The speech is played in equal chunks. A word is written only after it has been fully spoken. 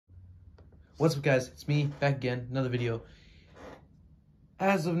What's up, guys? It's me, back again, another video.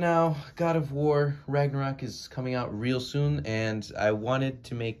 As of now, God of War Ragnarok is coming out real soon, and I wanted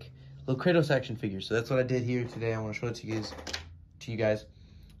to make a little Kratos action figure, so that's what I did here today. I want to show it to you guys.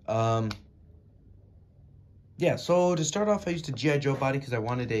 Yeah, so to start off, I used a G.I. Joe body because I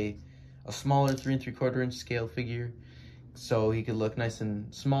wanted a smaller 3 3/4 inch scale figure, so he could look nice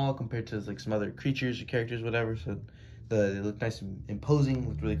and small compared to like some other creatures or characters, whatever. So they look nice and imposing,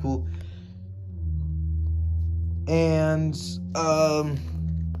 looked really cool. And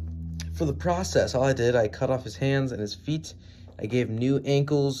for the process, all I did, I cut off his hands and his feet. I gave him new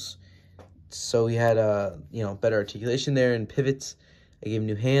ankles, so he had better articulation there and pivots. I gave him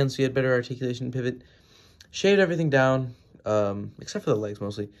new hands, so he had better articulation and pivot. Shaved everything down, except for the legs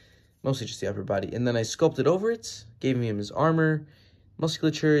mostly just the upper body. And then I sculpted over it, gave him his armor,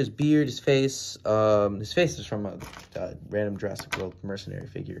 musculature, his beard, his face. His face is from a random Jurassic World mercenary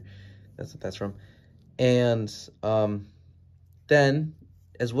figure. That's what that's from. And then,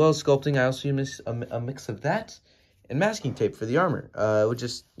 as well as sculpting, I also used a mix of that and masking tape for the armor. I would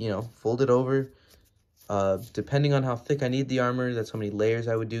just, fold it over. Depending on how thick I need the armor, that's how many layers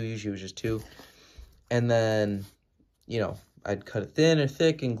I would do. Usually it was just 2. And then, I'd cut it thin or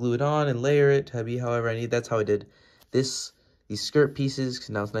thick and glue it on and layer it to be however I need. That's how I did these skirt pieces, because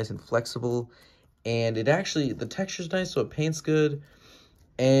now it's nice and flexible. And it actually, the texture's nice, so it paints good.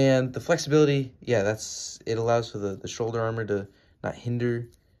 And the flexibility, yeah, it allows for the shoulder armor to not hinder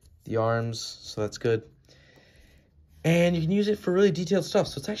the arms, so that's good. And you can use it for really detailed stuff,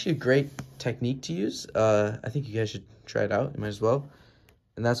 so it's actually a great technique to use. I think you guys should try it out. You might as well.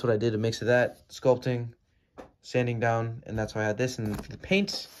 And that's what I did, a mix of that, sculpting, sanding down, and that's why I had this. And for the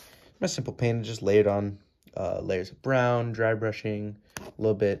paint, my simple paint, just layered on layers of brown, dry brushing, a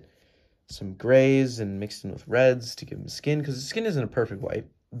little bit, some grays, and mixed in with reds to give him skin, because the skin isn't a perfect white,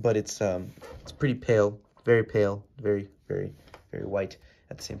 but it's pretty pale, very, very, very white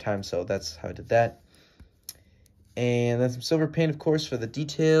at the same time. So that's how I did that. And then some silver paint, of course, for the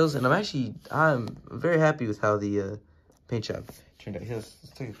details. And I'm very happy with how the paint job turned out. Here, let's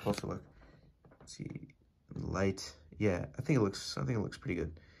take a closer look. Let's see, light. Yeah, I think it looks pretty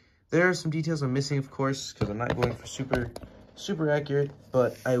good. There are some details I'm missing, of course, because I'm not going for super accurate,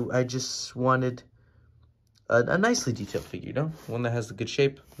 but I just wanted a nicely detailed figure, one that has a good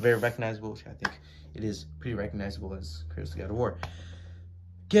shape, very recognizable, which I think it is pretty recognizable as Kratos the God of War.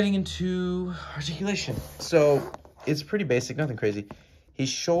 Getting into articulation, so it's pretty basic, nothing crazy. His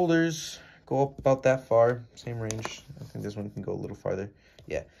shoulders go up about that far, same range. I think this one can go a little farther.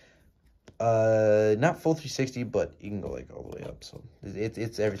 Yeah, not full 360, but you can go like all the way up, so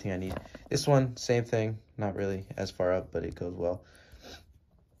it's everything I need. This one, same thing, not really as far up, but it goes well.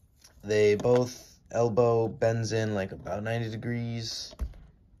 They both elbow bends in like about 90 degrees.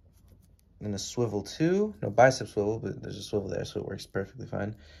 And a swivel too, no bicep swivel, but there's a swivel there, so it works perfectly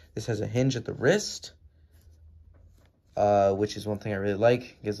fine. This has a hinge at the wrist, which is one thing I really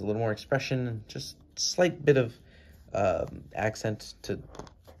like. Gives a little more expression and just slight bit of accent to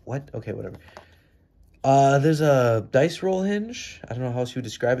what? Okay, whatever. There's a dice roll hinge. I don't know how else you would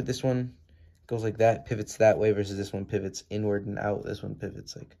describe it. This one goes like that, pivots that way, versus this one pivots inward and out. This one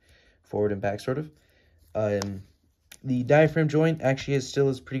pivots like forward and back, sort of. The diaphragm joint actually still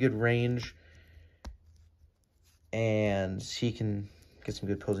has pretty good range, and he can get some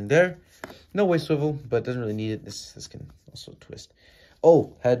good posing there. No waist swivel, but doesn't really need it. This can also twist.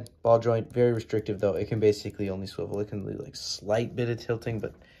 Oh, head ball joint, very restrictive though. It can basically only swivel. It can do like slight bit of tilting,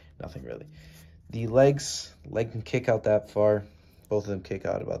 but nothing really. The leg can kick out that far. Both of them kick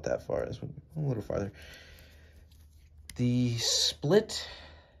out about that far. This one a little farther. The split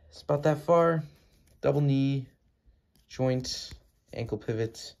is about that far. Double knee, joint, ankle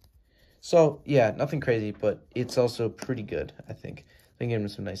pivot. So, yeah, nothing crazy, but it's also pretty good, I think. I think giving him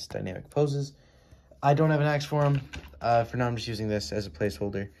some nice dynamic poses. I don't have an axe for him. For now, I'm just using this as a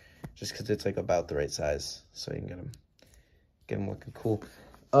placeholder, just because it's like about the right size, so you can get him looking cool.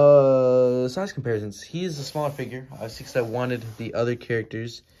 Size comparisons. He is a smaller figure, obviously, because I wanted the other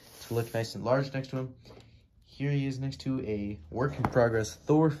characters to look nice and large next to him. Here he is next to a work-in-progress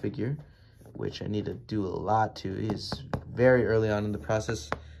Thor figure, which I need to do a lot to. He's very early on in the process,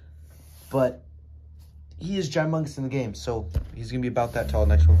 but he is ginormous in the game, so he's gonna be about that tall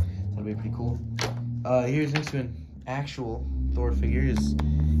next one. That'll be pretty cool. Here's next to an actual Thor figure. His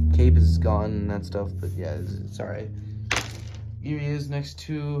cape is gone and that stuff, but yeah, it's all right. Here he is next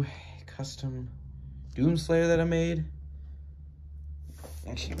to a custom Doomslayer that I made.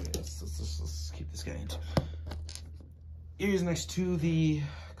 Actually, let's keep this guy in. Here he is next to the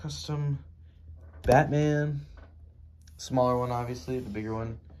custom Batman. Smaller one, obviously, the bigger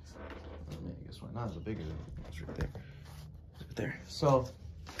one. I mean, I guess why not? It's a bigger one. It's right there. It's right there. So,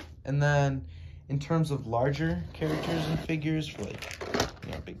 and then in terms of larger characters and figures for like,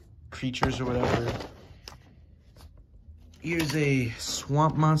 you know, big creatures or whatever, here's a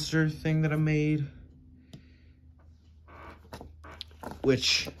swamp monster thing that I made,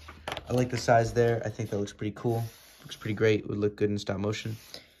 which I like the size there. I think that looks pretty cool. Looks pretty great. Would look good in stop motion.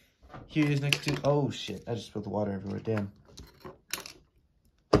 Here he is next to, oh shit, I just spilled the water everywhere, damn.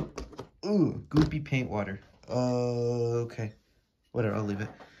 Ooh, goopy paint water. Okay. Whatever, I'll leave it.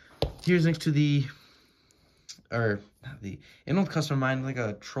 Here's next to the, or an old custom of mine, like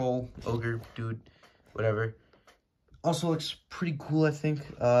a troll, ogre, dude, whatever. Also looks pretty cool, I think.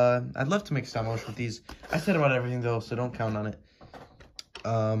 I'd love to make stop motion with these. I said about everything though, so don't count on it.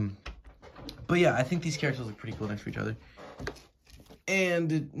 But yeah, I think these characters look pretty cool next to each other.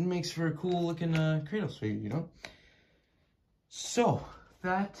 And it makes for a cool looking Kratos figure, you know? So,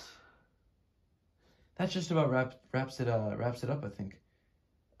 that just about wraps it up, I think.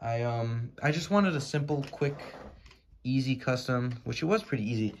 I just wanted a simple, quick, easy custom, which it was pretty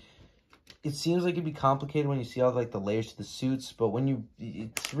easy. It seems like it'd be complicated when you see all like the layers to the suits, but when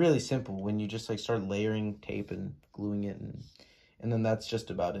it's really simple when you just like start layering tape and gluing it, and then that's just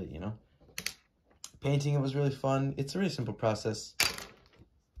about it, you know. Painting it was really fun. It's a really simple process,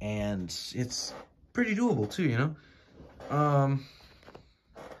 and it's pretty doable too, you know.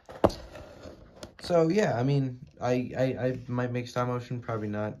 So yeah, I mean, I might make stop motion, probably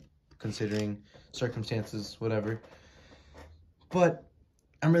not, considering circumstances, whatever. But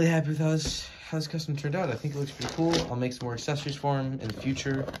I'm really happy with how this custom turned out. I think it looks pretty cool. I'll make some more accessories for him in the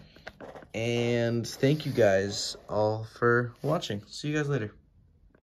future. And thank you guys all for watching. See you guys later.